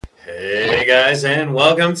Hey guys, and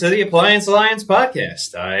welcome to the Appliance Alliance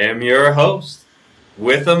podcast. I am your host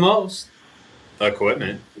with the most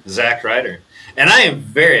equipment, Zach Ryder, and I am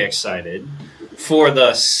very excited for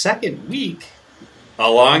the second week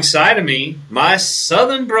alongside of me, my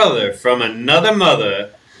southern brother from another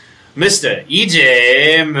mother, Mr.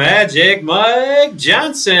 EJ Magic Mike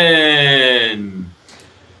Johnson.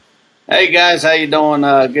 Hey guys, how you doing?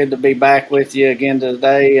 Good to be back with you again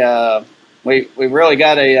today. We really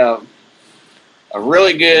got a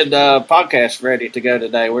really good podcast ready to go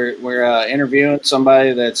today. We're interviewing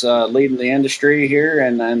somebody that's leading the industry here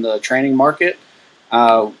and the training market.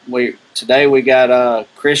 We got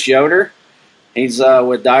Chris Yoder. He's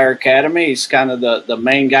with Dyer Academy. He's kind of the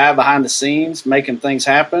main guy behind the scenes, making things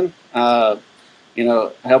happen. Helping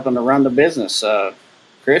to run the business.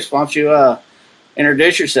 Chris, why don't you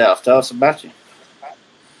introduce yourself? Tell us about you.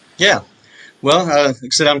 Yeah. Well, like I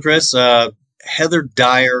said, I'm Chris. Heather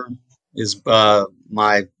Dyer is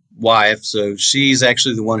my wife, so she's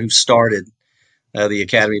actually the one who started the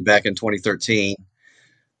academy back in 2013,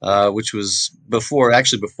 which was before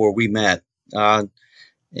we met. And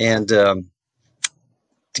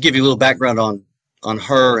To give you a little background on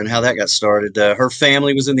her and how that got started, her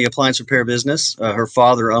family was in the appliance repair business. Her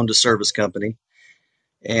father owned a service company,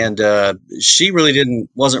 and she really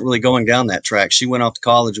wasn't really going down that track. She went off to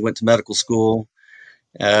college, went to medical school,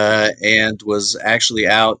 and was actually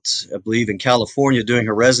out, I believe, in California doing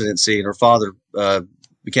her residency. And her father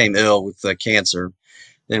became ill with cancer.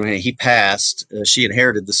 Then when he passed, she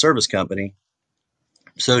inherited the service company.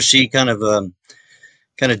 So she kind of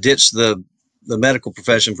ditched the medical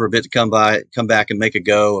profession for a bit to come back and make a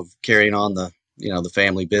go of carrying on the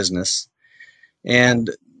family business.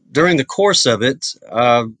 And during the course of it,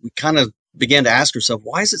 we kind of began to ask ourselves,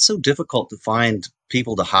 why is it so difficult to find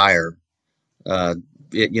people to hire?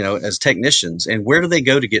 As technicians, and where do they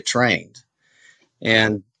go to get trained?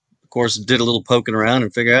 And of course, did a little poking around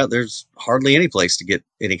and figure out there's hardly any place to get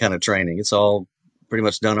any kind of training. It's all pretty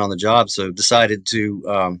much done on the job. So decided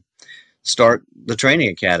to start the training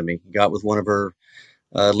academy. Got with one of her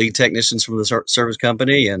lead technicians from the service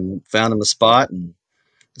company and found him a spot and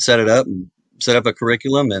set it up and set up a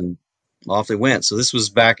curriculum, and off they went. So this was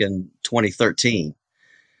back in 2013.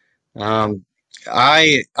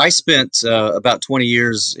 I spent about 20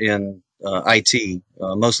 years in IT,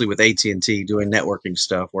 mostly with AT&T, doing networking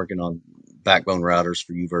stuff, working on backbone routers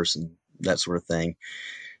for UVerse and that sort of thing.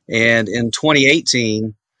 And in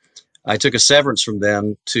 2018, I took a severance from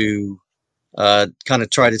them to kind of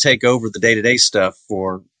try to take over the day-to-day stuff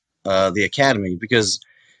for the academy, because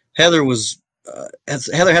Heather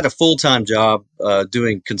had a full-time job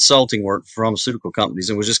doing consulting work for pharmaceutical companies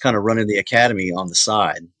and was just kind of running the academy on the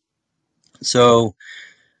side. So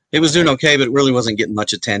it was doing okay, but it really wasn't getting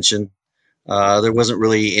much attention. There wasn't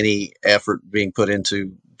really any effort being put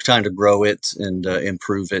into trying to grow it and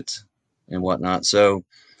improve it and whatnot. So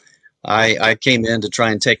I came in to try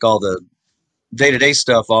and take all the day-to-day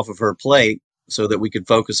stuff off of her plate so that we could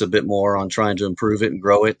focus a bit more on trying to improve it and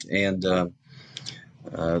grow it and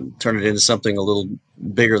turn it into something a little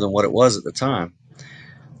bigger than what it was at the time.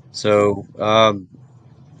 So, And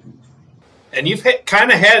you've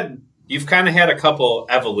kind of had a couple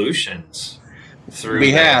evolutions through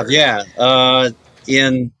we have, there. yeah.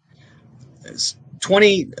 In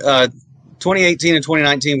 20, 2018 and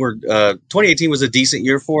 2019 2018 was a decent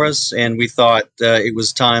year for us, and we thought it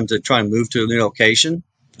was time to try and move to a new location,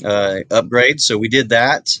 upgrade. So we did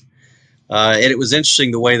that. And it was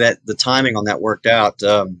interesting the way that the timing on that worked out,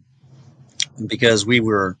 because we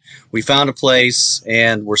found a place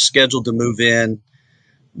and were scheduled to move in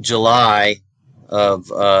July of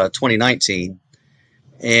 2019.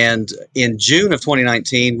 And in June of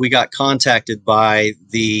 2019, we got contacted by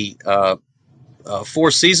the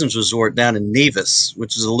Four Seasons Resort down in Nevis,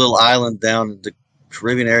 which is a little island down in the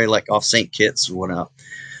Caribbean area, like off St. Kitts or whatnot.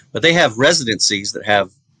 But they have residencies that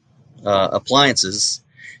have appliances,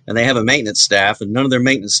 and they have a maintenance staff, and none of their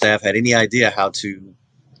maintenance staff had any idea how to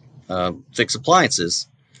fix appliances.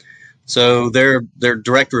 So their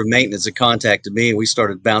director of maintenance had contacted me, and we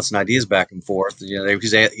started bouncing ideas back and forth.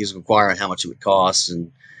 He's inquiring how much it would cost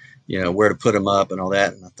and where to put them up and all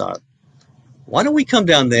that. And I thought, why don't we come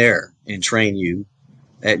down there and train you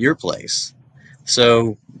at your place?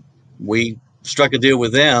 So we struck a deal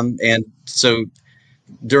with them, and so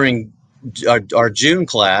during our June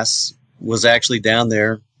class was actually down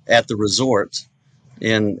there at the resort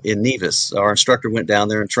in Nevis. Our instructor went down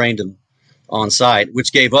there and trained them on site,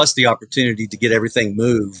 which gave us the opportunity to get everything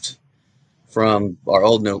moved from our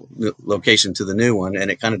old location to the new one,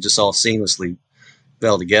 and it kind of just all seamlessly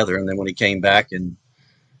fell together. And then when he came back in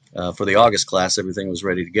for the August class, everything was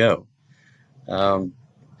ready to go.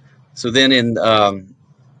 So then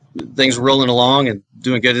things were rolling along and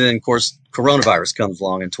doing good. And then, of course, coronavirus comes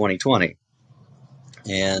along in 2020.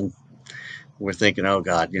 And we're thinking, oh,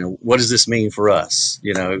 God, what does this mean for us?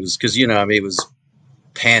 It was because, it was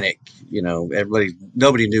panic.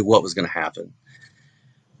 Nobody knew what was going to happen.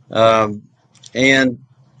 And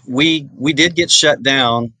we did get shut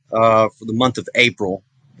down for the month of April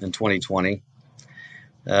in 2020.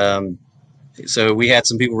 So we had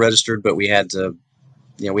some people registered, but we had to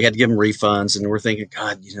give them refunds, and we're thinking,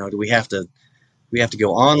 God, do we have to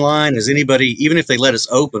go online? Is anybody, even if they let us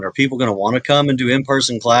open, are people going to want to come and do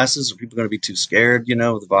in-person classes? Are people going to be too scared,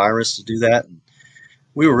 of the virus to do that? And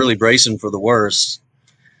we were really bracing for the worst.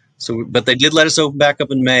 But they did let us open back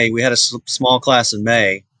up in May. We had a small class in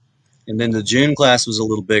May, and then the June class was a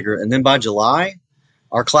little bigger. And then by July,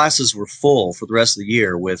 our classes were full for the rest of the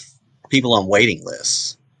year with people on waiting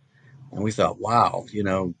lists. And we thought, wow,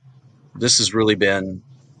 this has really been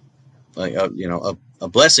like a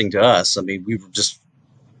blessing to us. I mean, we were just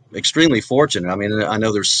extremely fortunate. I mean, I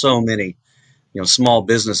know there's so many, small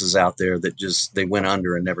businesses out there that they went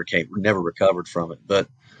under and never recovered from it. But,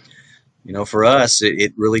 for us,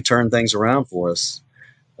 it really turned things around for us.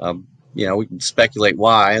 We can speculate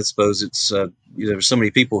why. I suppose it's, there's so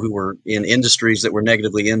many people who were in industries that were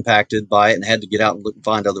negatively impacted by it and had to get out and look and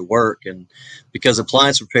find other work. And because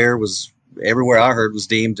appliance repair was, everywhere I heard, was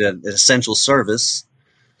deemed an essential service,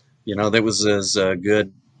 that was as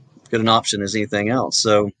good an option as anything else.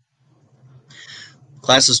 So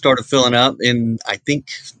classes started filling up in, I think,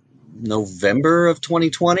 November of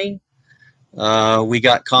 2020. We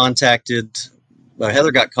got contacted.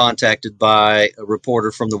 Heather got contacted by a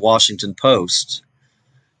reporter from the Washington Post,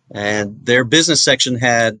 and their business section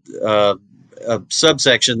had a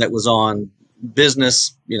subsection that was on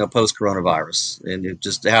business, post coronavirus, and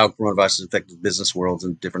just how coronavirus has affected business worlds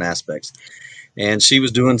in different aspects. And she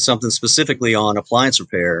was doing something specifically on appliance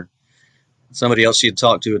repair. Somebody else she had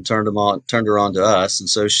talked to had turned her on to us, and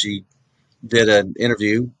so she did an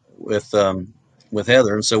interview with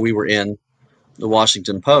Heather, and so we were in the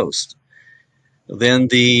Washington Post. Then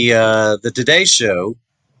the Today Show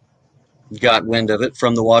got wind of it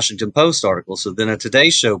from the Washington Post article. So then a Today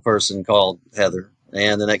Show person called Heather,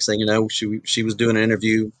 and the next thing you know, she was doing an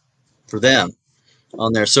interview for them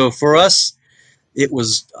on there. So for us, it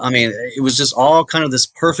was just all kind of this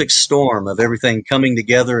perfect storm of everything coming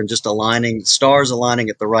together and just stars aligning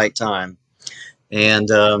at the right time, and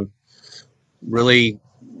really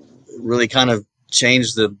kind of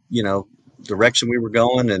changed the direction we were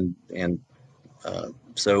going, and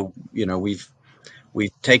so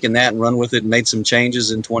we've taken that and run with it and made some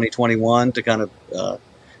changes in 2021 to kind of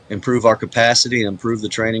improve our capacity and improve the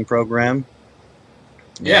training program.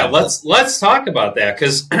 Yeah, let's talk about that,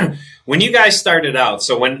 because when you guys started out,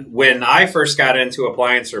 so when I first got into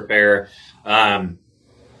appliance repair,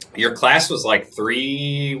 your class was like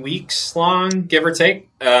 3 weeks long, give or take,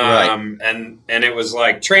 right. and it was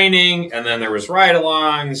like training, and then there was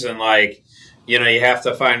ride-alongs, and like, you have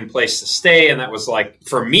to find a place to stay. And that was like,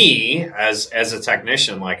 for me as a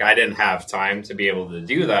technician, like I didn't have time to be able to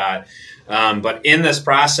do that. But in this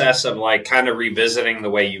process of like kind of revisiting the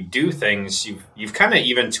way you do things, you've kind of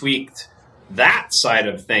even tweaked that side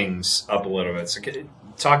of things up a little bit. So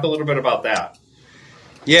talk a little bit about that.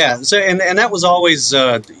 Yeah. So, and that was always,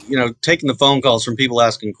 taking the phone calls from people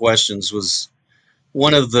asking questions was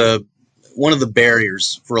one of the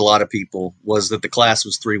barriers for a lot of people, was that the class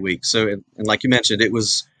was 3 weeks. So, and like you mentioned,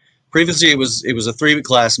 previously it was a 3-week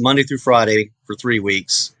class, Monday through Friday for 3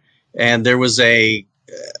 weeks. And there was a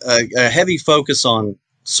heavy focus on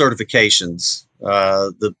certifications,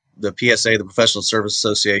 the PSA, the Professional Service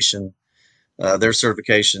Association, their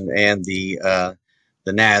certification, and the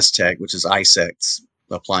NASTEC, which is ISEC's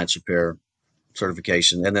appliance repair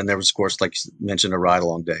certification. And then there was, of course, like you mentioned, a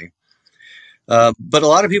ride-along day. But a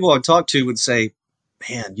lot of people I talked to would say,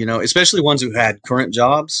 man, especially ones who had current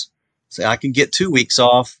jobs, say, I can get 2 weeks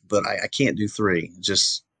off, but I can't do 3. And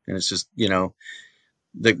it's just,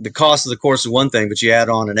 the cost of the course is one thing, but you add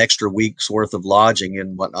on an extra week's worth of lodging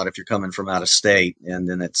and whatnot if you're coming from out of state, and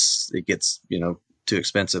then it gets, too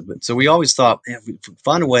expensive. But so we always thought, man, if we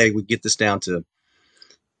find a way we get this down to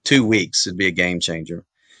 2 weeks, it'd be a game changer.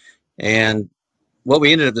 And what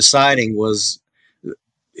we ended up deciding was,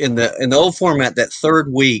 in the old format, that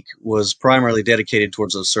third week was primarily dedicated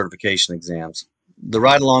towards those certification exams. The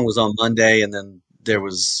ride along was on Monday, and then there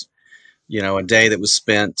was, a day that was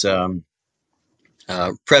spent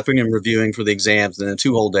prepping and reviewing for the exams, and then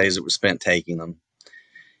 2 whole days that were spent taking them.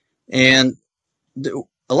 And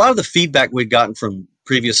a lot of the feedback we'd gotten from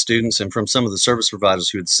previous students and from some of the service providers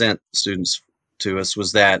who had sent students to us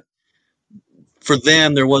was that for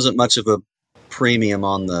them there wasn't much of a premium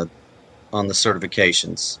on the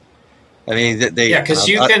certifications. I mean, they Yeah, because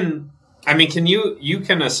you can. I mean, you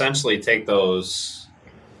can essentially take those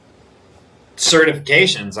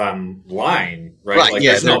certifications online, right? right, Like,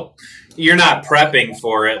 yeah, you're not prepping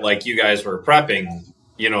for it like you guys were prepping,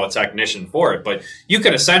 a technician for it, but you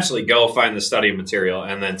could essentially go find the study material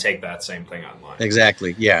and then take that same thing online.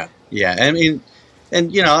 exactly, yeah, yeah. I mean,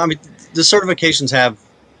 and I mean, the certifications have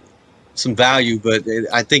some value, but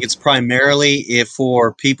I think it's primarily if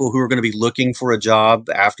for people who are going to be looking for a job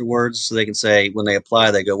afterwards, so they can say when they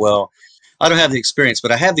apply, they go, well, I don't have the experience,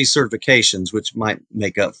 but I have these certifications, which might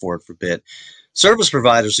make up for it for a bit. Service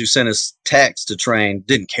providers who sent us techs to train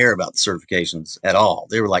didn't care about the certifications at all.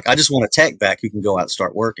 They were like, I just want a tech back who can go out and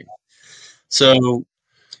start working. So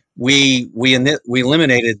we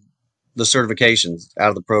eliminated the certifications out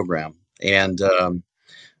of the program, and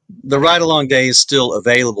the ride along day is still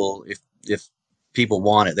available if people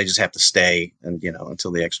want it. They just have to stay and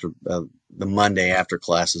until the Monday after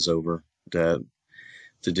class is over to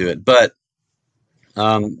do it. But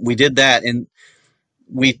we did that, and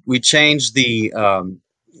we changed the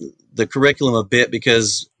curriculum a bit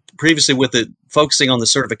because previously with it focusing on the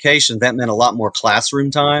certification, that meant a lot more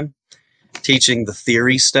classroom time teaching the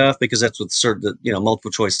theory stuff because that's what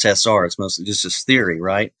multiple choice tests are. It's mostly just theory,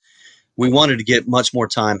 right? We wanted to get much more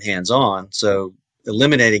time hands-on, so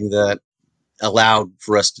eliminating that allowed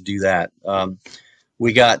for us to do that.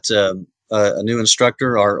 We got a new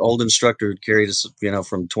instructor. Our old instructor who carried us,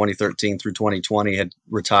 from 2013 through 2020 had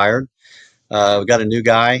retired. We got a new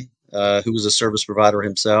guy who was a service provider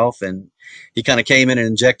himself, and he kind of came in and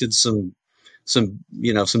injected some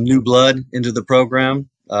new blood into the program,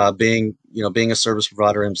 being a service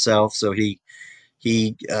provider himself. So he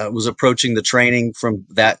was approaching the training from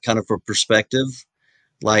that kind of a perspective.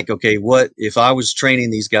 Like, okay, what if I was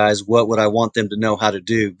training these guys, what would I want them to know how to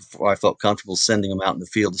do before I felt comfortable sending them out in the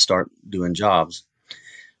field to start doing jobs?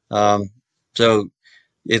 So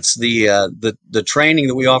it's the training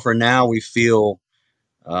that we offer now, we feel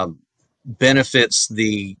benefits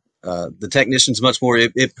the technicians much more.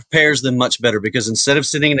 It prepares them much better because instead of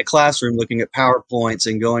sitting in a classroom looking at PowerPoints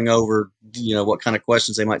and going over what kind of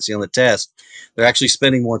questions they might see on the test, they're actually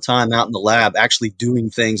spending more time out in the lab actually doing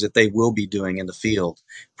things that they will be doing in the field,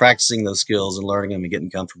 practicing those skills and learning them and getting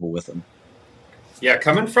comfortable with them. Yeah,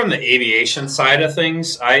 coming from the aviation side of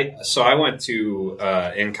things, I went to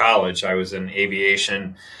in college I was in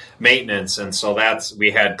aviation maintenance, and so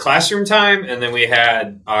we had classroom time and then we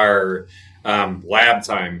had our lab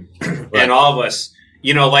time. Right. And all of us,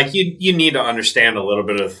 like you need to understand a little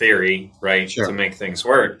bit of theory, right, sure, to make things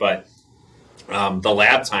work. But the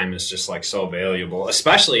lab time is just like so valuable,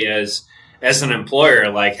 especially as an employer,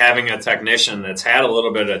 like having a technician that's had a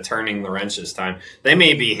little bit of turning the wrenches time. They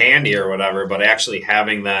may be handy or whatever, but actually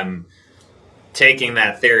having them taking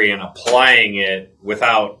that theory and applying it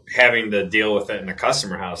without having to deal with it in a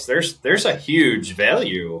customer house, there's a huge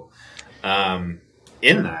value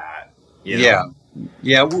in that. Yeah.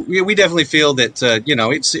 Yeah, we definitely feel that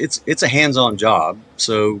it's a hands-on job,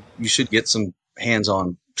 so you should get some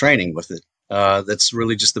hands-on training with it. That's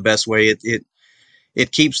really just the best way.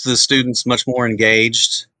 It keeps the students much more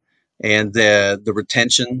engaged, and the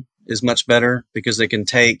retention is much better because they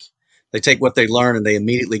take what they learn and they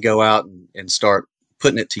immediately go out and start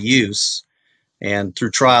putting it to use. And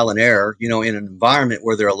through trial and error, in an environment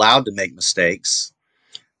where they're allowed to make mistakes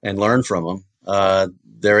and learn from them,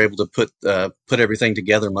 they're able to put everything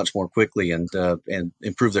together much more quickly and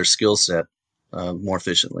improve their skill set more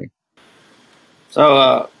efficiently.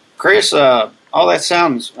 So, Chris, all that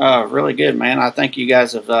sounds really good, man. I think you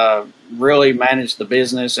guys have really managed the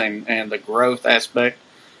business and the growth aspect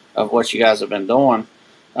of what you guys have been doing.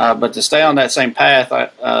 But to stay on that same path,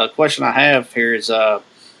 the question I have here is,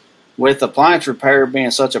 with appliance repair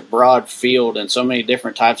being such a broad field and so many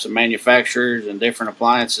different types of manufacturers and different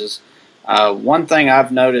appliances, one thing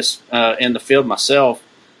I've noticed in the field myself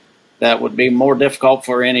that would be more difficult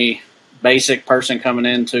for any basic person coming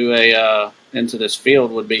into this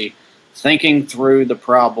field would be thinking through the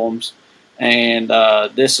problems and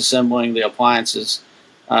disassembling the appliances,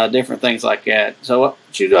 different things like that. So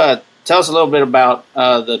would you tell us a little bit about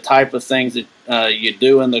the type of things that you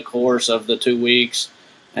do in the course of the 2 weeks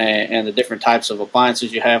and the different types of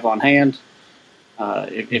appliances you have on hand,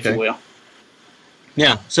 if you will?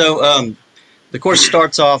 Yeah. So the course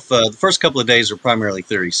starts off, the first couple of days are primarily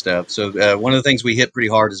theory stuff. So one of the things we hit pretty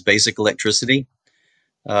hard is basic electricity.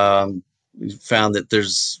 We found that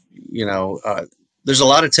there's a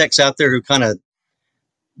lot of techs out there who kind of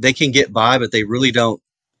they can get by, but they really don't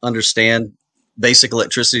understand basic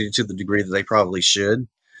electricity to the degree that they probably should.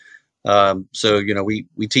 So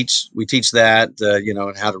we teach that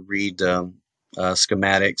and how to read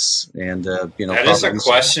schematics and That is a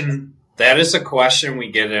question. That is a question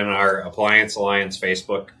we get in our Appliance Alliance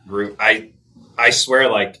Facebook group. I swear,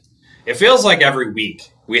 like, it feels like every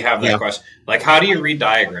week we have that question. Like, how do you read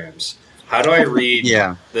diagrams? How do I read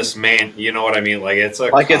this man? You know what I mean? Like, it's a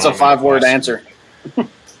 5-word answer.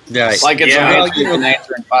 Yeah, like it's an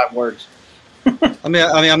answer in 5 words. I mean,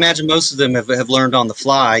 I imagine most of them have learned on the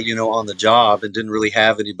fly, on the job, and didn't really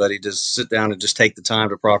have anybody to sit down and just take the time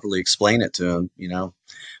to properly explain it to them,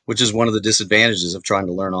 which is one of the disadvantages of trying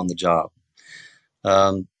to learn on the job.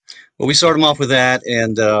 Well, we start them off with that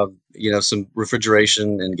and, some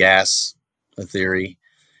refrigeration and gas theory.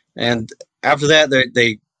 And after that,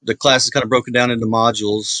 the class is kind of broken down into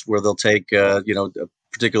modules where they'll take, a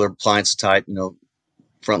particular appliance type,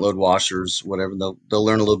 front load washers, whatever. They'll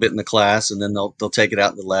learn a little bit in the class, and then they'll take it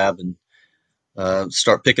out in the lab and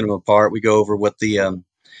start picking them apart. We go over what the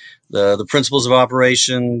principles of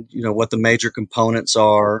operation, what the major components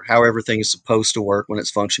are, how everything is supposed to work when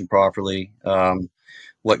it's functioning properly,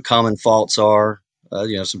 what common faults are,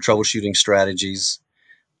 some troubleshooting strategies.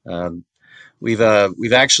 We've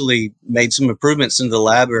actually made some improvements in the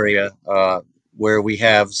lab area where we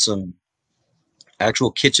have some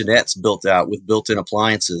actual kitchenettes built out with built-in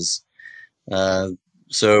appliances.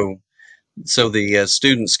 So the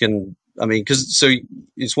students can,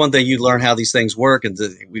 it's one thing you learn how these things work, and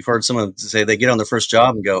we've heard some of them say they get on their first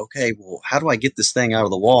job and go, okay, well, how do I get this thing out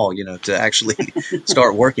of the wall, to actually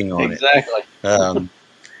start working on it? Exactly.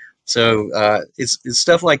 It's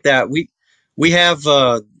stuff like that. We have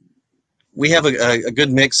a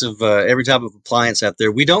good mix of every type of appliance out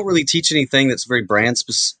there. We don't really teach anything that's very brand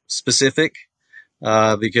specific.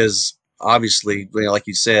 Because obviously, like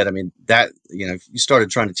you said, if you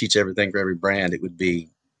started trying to teach everything for every brand, it would be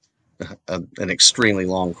an extremely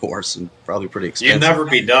long course and probably pretty expensive. You'd never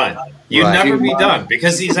be done. Never be done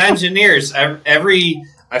because these engineers,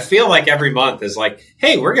 I feel like every month is like,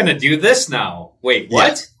 hey, we're going to do this now. Wait,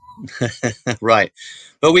 what? Yeah. Right.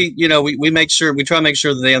 But we try to make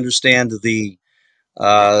sure that they understand the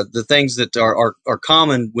things that are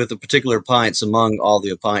common with a particular appliance among all the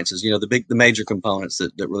appliances, the major components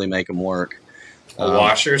that really make them work. A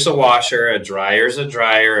washer's a washer, a dryer's a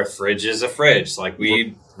dryer, a fridge is a fridge. Like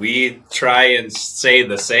we try and say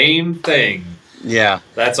the same thing. Yeah.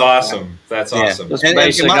 That's awesome. That's awesome. This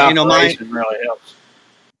basic operation really helps.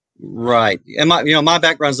 Right. And my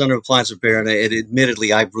background's under appliance repair, and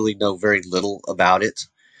admittedly, I really know very little about it.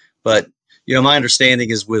 But, my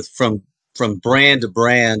understanding is from brand to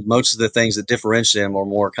brand, most of the things that differentiate them are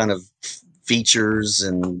more kind of features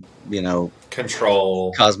and,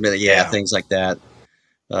 control, cosmetic, things like that.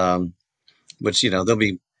 Which, there'll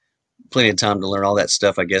be plenty of time to learn all that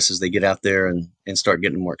stuff, I guess, as they get out there and start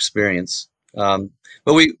getting more experience. But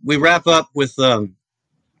we wrap up with a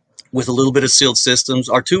little bit of sealed systems.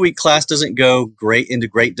 Our 2-week class doesn't go into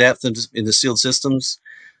great depth into sealed systems.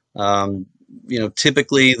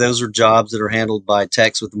 Typically those are jobs that are handled by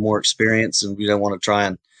techs with more experience, and we don't want to try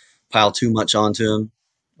and pile too much onto them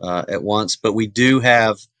at once. But we do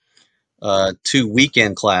have 2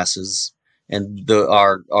 weekend classes, and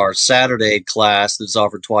our Saturday class that's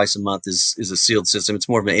offered twice a month is a sealed system. It's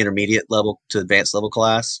more of an intermediate level to advanced level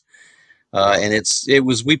class, and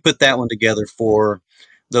we put that one together for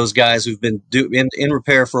those guys who've been in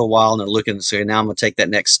repair for a while and are looking to say, now I'm going to take that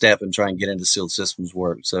next step and try and get into sealed systems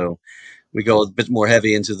work. So we go a bit more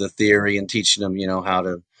heavy into the theory and teaching them, how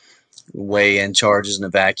to weigh in charges and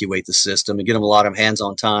evacuate the system, and get them a lot of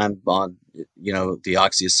hands-on time on, the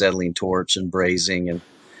oxyacetylene torch and brazing and,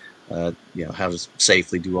 how to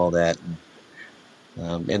safely do all that.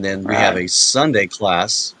 And then we have a Sunday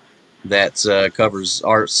class that covers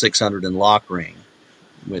R600 and lock ring,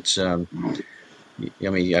 which, I'm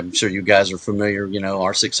sure you guys are familiar.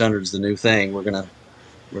 R600 is the new thing. We're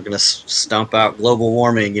gonna stomp out global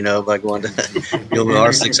warming, by going to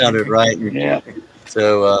R600, right? Yeah.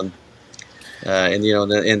 So,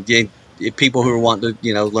 people who are wanting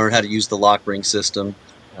to, learn how to use the lock ring system,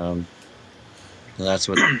 that's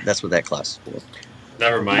what that class is for.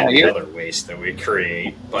 Never mind the other waste that we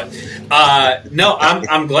create, but no,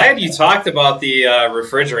 I'm glad you talked about the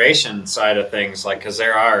refrigeration side of things, like, because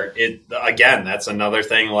that's another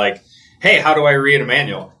thing. Like, hey, how do I read a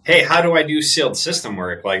manual? Hey, how do I do sealed system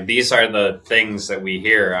work? Like, these are the things that we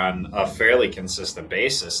hear on a fairly consistent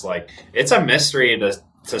basis. Like, it's a mystery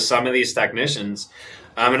to some of these technicians,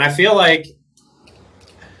 and I feel like,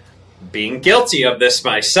 being guilty of this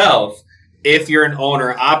myself, if you're an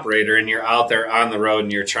owner operator and you're out there on the road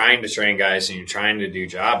and you're trying to train guys and you're trying to do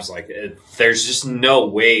jobs, like there's just no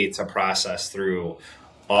way to process through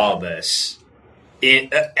all this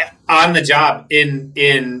on the job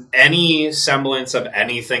in any semblance of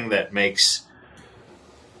anything that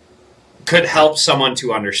could help someone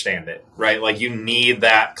to understand it, right? Like you need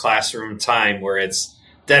that classroom time where it's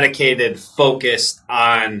dedicated, focused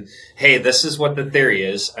on, hey, this is what the theory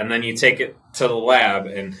is, and then you take it to the lab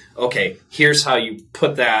and, okay, here's how you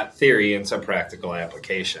put that theory into practical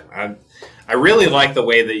application. I really like the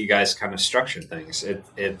way that you guys kind of structure things. I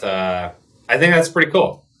think that's pretty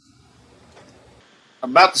cool.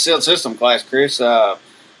 About the sealed system class, Chris, I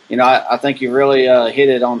think you really hit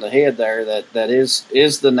it on the head there. That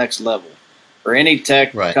is the next level for any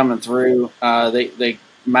tech coming through. They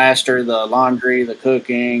master the laundry, the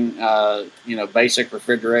cooking, basic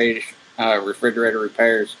refrigerator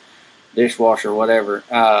repairs, dishwasher, whatever.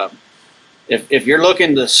 If you're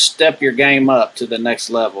looking to step your game up to the next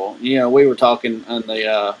level, we were talking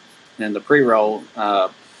in the pre-roll,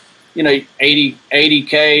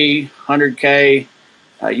 80K, 100K.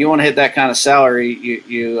 You want to hit that kind of salary,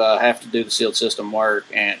 you have to do the sealed system work,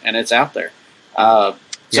 and it's out there.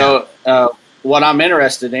 So what I'm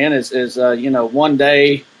interested in is 1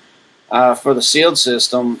 day for the sealed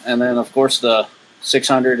system, and then of course the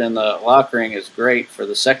 600 and the lock ring is great for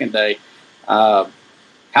the second day.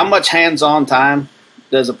 How much hands-on time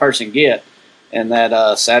does a person get in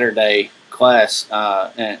that Saturday class?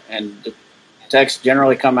 And the techs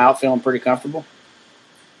generally come out feeling pretty comfortable?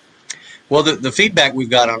 Well, the feedback we've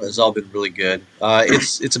got on it has all been really good.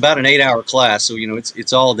 It's about an 8-hour class, so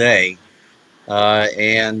it's all day,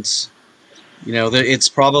 and it's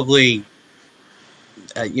probably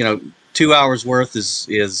 2 hours worth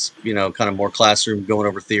is kind of more classroom going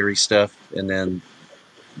over theory stuff, and then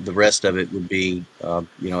the rest of it would be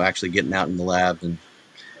actually getting out in the lab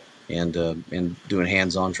and doing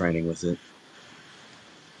hands-on training with it.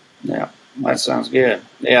 Yeah, that sounds good.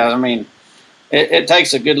 Yeah, I mean, it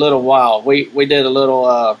takes a good little while. We did a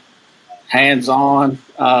little hands-on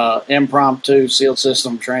impromptu sealed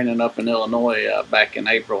system training up in Illinois back in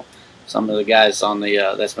April. Some of the guys on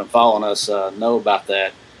the that's been following us know about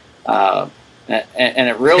that, and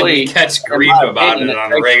it really catch grief about it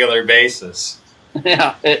on a regular basis.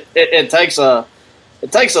 Yeah, it takes a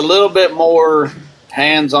little bit more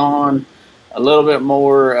hands-on, a little bit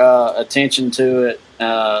more attention to it,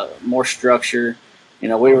 more structure.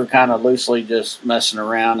 We were kind of loosely just messing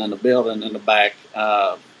around in the building in the back.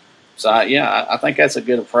 I think that's a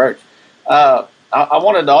good approach. I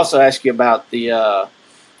wanted to also ask you about the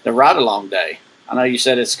ride-along day. I know you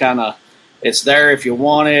said it's there if you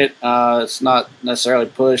want it. It's not necessarily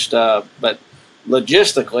pushed, but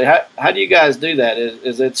logistically, how do you guys do that?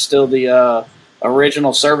 Is it still the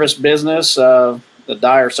original service business, the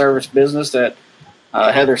Dyer service business that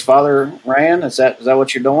Heather's father ran? Is that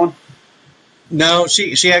what you're doing? No,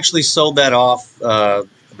 she actually sold that off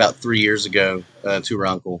about 3 years ago to her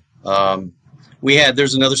uncle.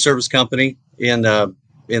 There's another service company in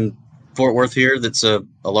Fort Worth here that's a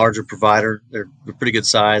larger provider. They're pretty good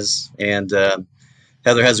size, and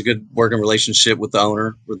Heather has a good working relationship with the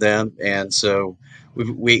owner with them, and so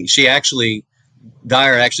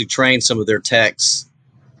Dyer actually trained some of their techs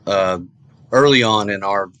early on in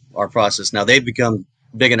our process. Now they've become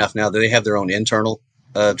big enough now that they have their own internal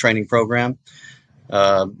training program,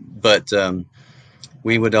 but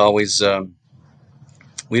we'd always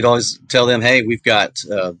tell them, hey, we've got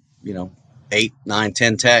 8, 9,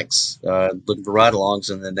 10 techs looking for ride-alongs,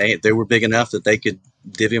 and then they were big enough that they could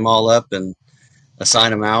divvy them all up and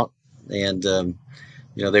assign them out, and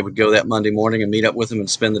they would go that Monday morning and meet up with them and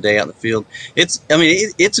spend the day out in the field. It's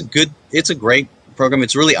a great program.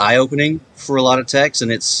 It's really eye-opening for a lot of techs,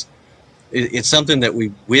 and it's something that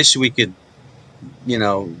we wish we could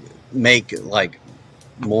make like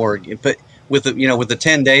more, but with the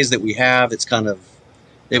 10 days that we have, it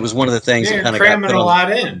was one of the things that kind of got put on. A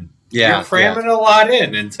lot in. Yeah, you're cramming a lot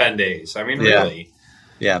in 10 days. I mean, really.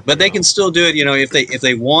 Yeah, but they can still do it, if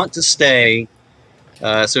they want to stay.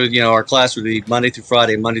 So our class would be Monday through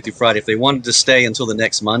Friday. If they wanted to stay until the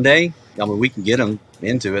next Monday, I mean, we can get them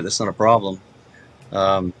into it. That's not a problem.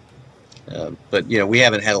 But we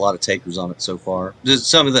haven't had a lot of takers on it so far.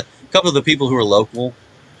 Just a couple of the people who are local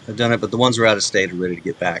have done it, but the ones who are out of state are ready to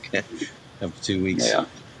get back after 2 weeks. Yeah.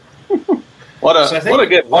 What a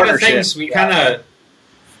good partnership. One of the things we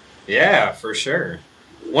for sure.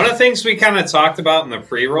 One of the things we kind of talked about in the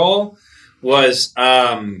pre-roll was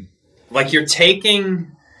you're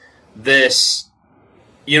taking this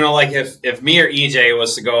like if me or EJ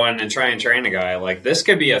was to go in and try and train a guy, like this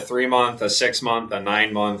could be a 3 month, a 6 month, a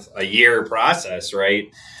 9 month, a year process,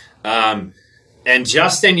 right? Um, and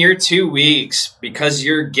just in your 2 weeks, because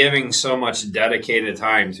you're giving so much dedicated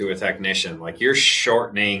time to a technician, like you're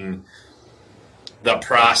shortening the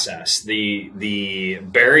process, the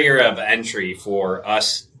barrier of entry for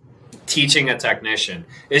us teaching a technician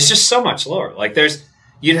is just so much lower. Like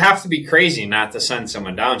you'd have to be crazy not to send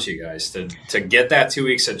someone down to you guys to get that 2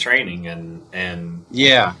 weeks of training and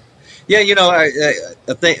Yeah. Yeah,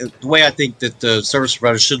 I think the way I think that the service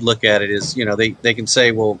providers should look at it is, they can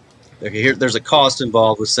say, well, okay, there's a cost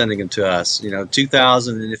involved with sending them to us.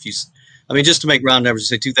 2,000, and I mean, just to make round numbers,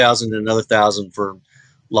 you say 2,000 and another 1,000 for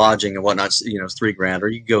lodging and whatnot. It's $3,000, or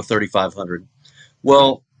you can go 3,500.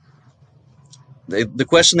 Well, the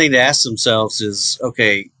question they need to ask themselves is,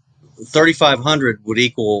 okay, 3,500 would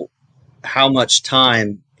equal how much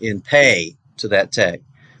time in pay to that tech,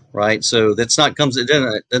 right? So it doesn't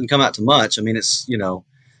come out to much. I mean, it's a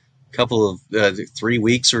couple of 3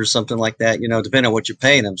 weeks or something like that, depending on what you're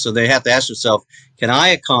paying them. So they have to ask themselves, can I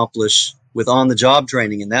accomplish with on the job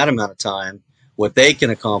training in that amount of time what they can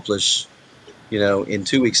accomplish, in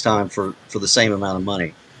 2 weeks time for the same amount of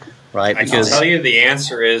money, right? I can tell you the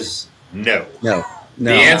answer is no. No,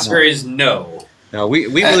 The answer is no. No, we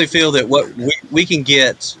really feel that what we can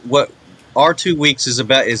get, what our 2 weeks is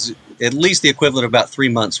at least the equivalent of about 3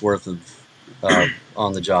 months worth of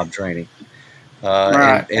on the job training,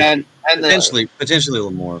 Right. and And potentially a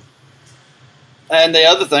little more. and the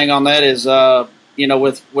other thing on that is,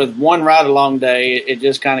 with one ride along day, it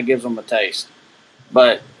just kind of gives them a taste.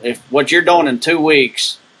 But if what you're doing in 2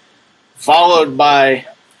 weeks, followed by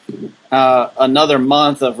another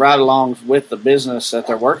month of ride-alongs with the business that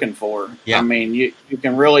they're working for, Yeah. I mean, you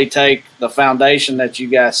can really take the foundation that you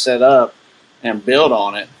guys set up and build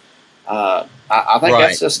on it. I think Right.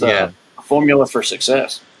 that's just Yeah. a formula for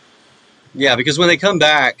success. Yeah, because when they come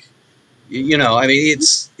back, I mean,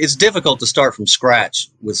 it's difficult to start from scratch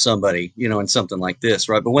with somebody, in something like this,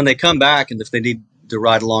 right? But when they come back, and if they need to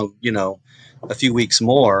ride along, a few weeks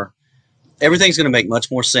more, everything's going to make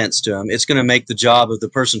much more sense to them. It's going to make the job of the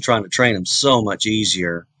person trying to train them so much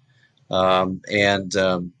easier, and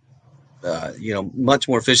much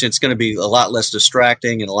more efficient. It's going to be a lot less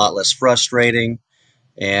distracting and a lot less frustrating.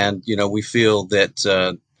 And we feel that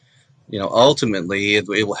ultimately it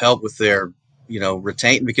will help with their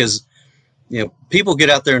retain, because people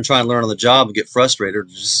get out there and try and learn on the job and get frustrated, or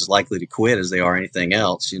just as likely to quit as they are anything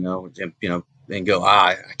else. And go,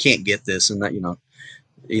 I can't get this, and that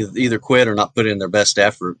either quit or not put in their best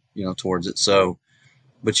effort towards it. So,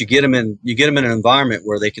 but you get them in an environment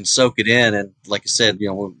where they can soak it in, and like I said,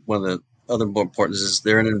 one of the other more important is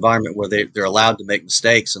they're in an environment where they're allowed to make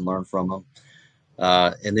mistakes and learn from them.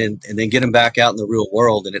 And then get them back out in the real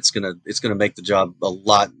world, and it's gonna make the job a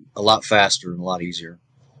lot faster and a lot easier.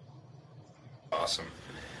 Awesome.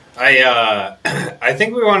 I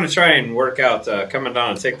think we want to try and work out coming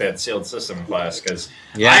down and take that sealed system class, because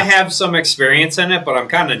Yeah. I have some experience in it, but I'm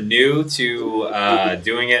kind of new to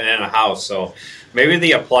doing it in a house. So maybe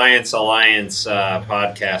the Appliance Alliance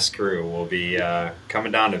podcast crew will be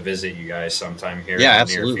coming down to visit you guys sometime here Yeah, in the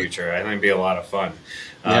absolutely. near future. I think it'd be a lot of fun.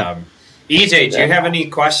 Yeah. EJ, do you have any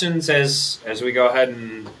questions as we go ahead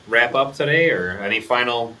and wrap up today, or any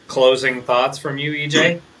final closing thoughts from you,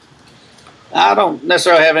 EJ? I don't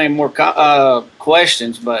necessarily have any more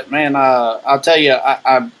questions, but man, I'll tell you,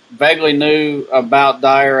 I vaguely knew about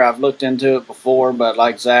Dyer. I've looked into it before, but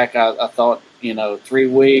like Zach, I thought 3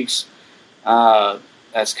 weeks.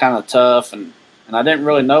 That's kind of tough, and I didn't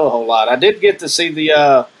really know a whole lot. I did get to see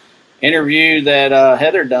the interview that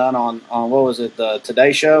Heather done on what was it, the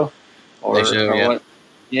Today Show, Today Show, yeah. what?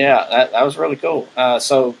 Yeah, that was really cool.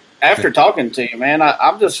 So after talking to you, man,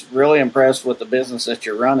 I'm just really impressed with the business that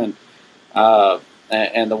you're running.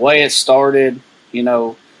 And the way it started,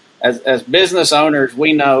 as business owners,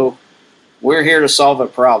 we know we're here to solve a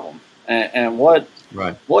problem. And what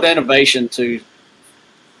Right. innovation to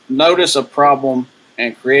notice a problem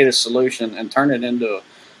and create a solution and turn it into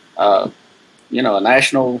a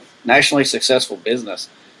nationally successful business.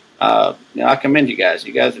 I commend you guys.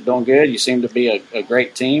 You guys are doing good. You seem to be a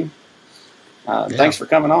great team. Thanks for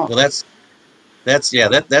coming on. Well, that's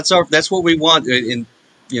what we want in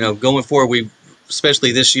going forward.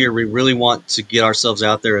 Especially this year, we really want to get ourselves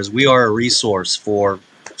out there, as we are a resource for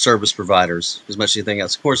service providers as much as anything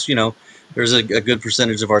else. Of course, there's a good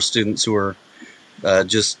percentage of our students who are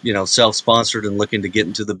just self-sponsored and looking to get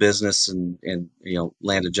into the business and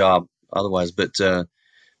land a job otherwise. But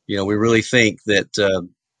we really think that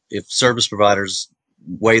if service providers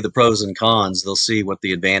weigh the pros and cons, they'll see what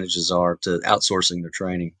the advantages are to outsourcing their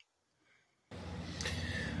training.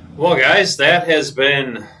 Well, guys, that has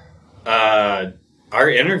been our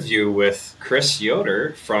interview with Chris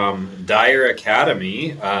Yoder from Dyer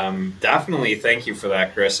Academy. Definitely thank you for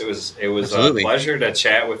that, Chris. It was Absolutely. a pleasure to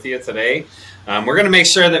chat with you today. We're going to make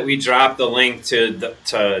sure that we drop the link to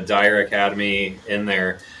Dyer Academy in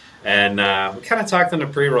there. And we kind of talked in the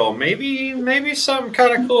pre-roll. Maybe something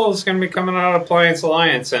kind of cool is going to be coming out of Appliance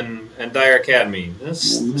Alliance and Dyer Academy.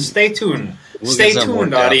 Stay tuned. We'll Stay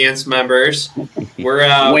tuned, audience members. We're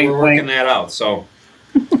working that out. So,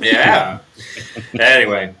 yeah.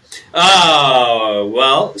 Anyway.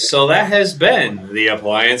 Well, so that has been the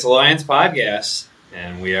Appliance Alliance podcast.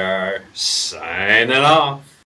 And we are signing off.